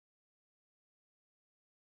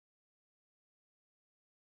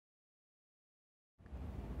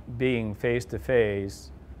being face to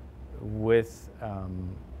face with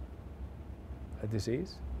a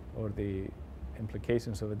disease or the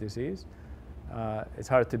implications of a disease, it's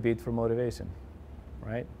hard to beat for motivation,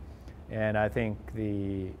 right? And I think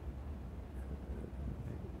the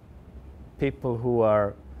people who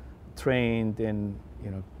are trained in,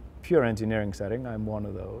 pure engineering setting, I'm one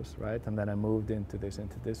of those, right? And then I moved into this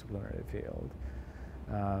interdisciplinary field.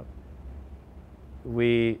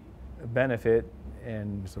 We benefit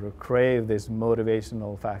and sort of crave these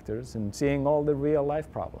motivational factors and seeing all the real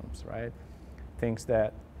life problems, right? Things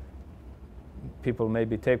that people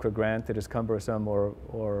maybe take for granted as cumbersome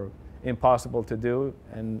or impossible to do,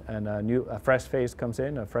 and a fresh face comes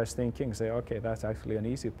in, a fresh thinking, say, okay, that's actually an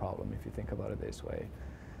easy problem if you think about it this way.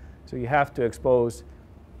 So you have to expose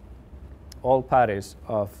all parties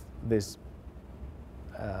of this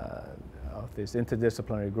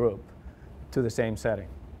interdisciplinary group to the same setting,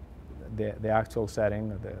 the actual setting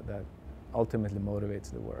that ultimately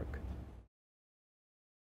motivates the work.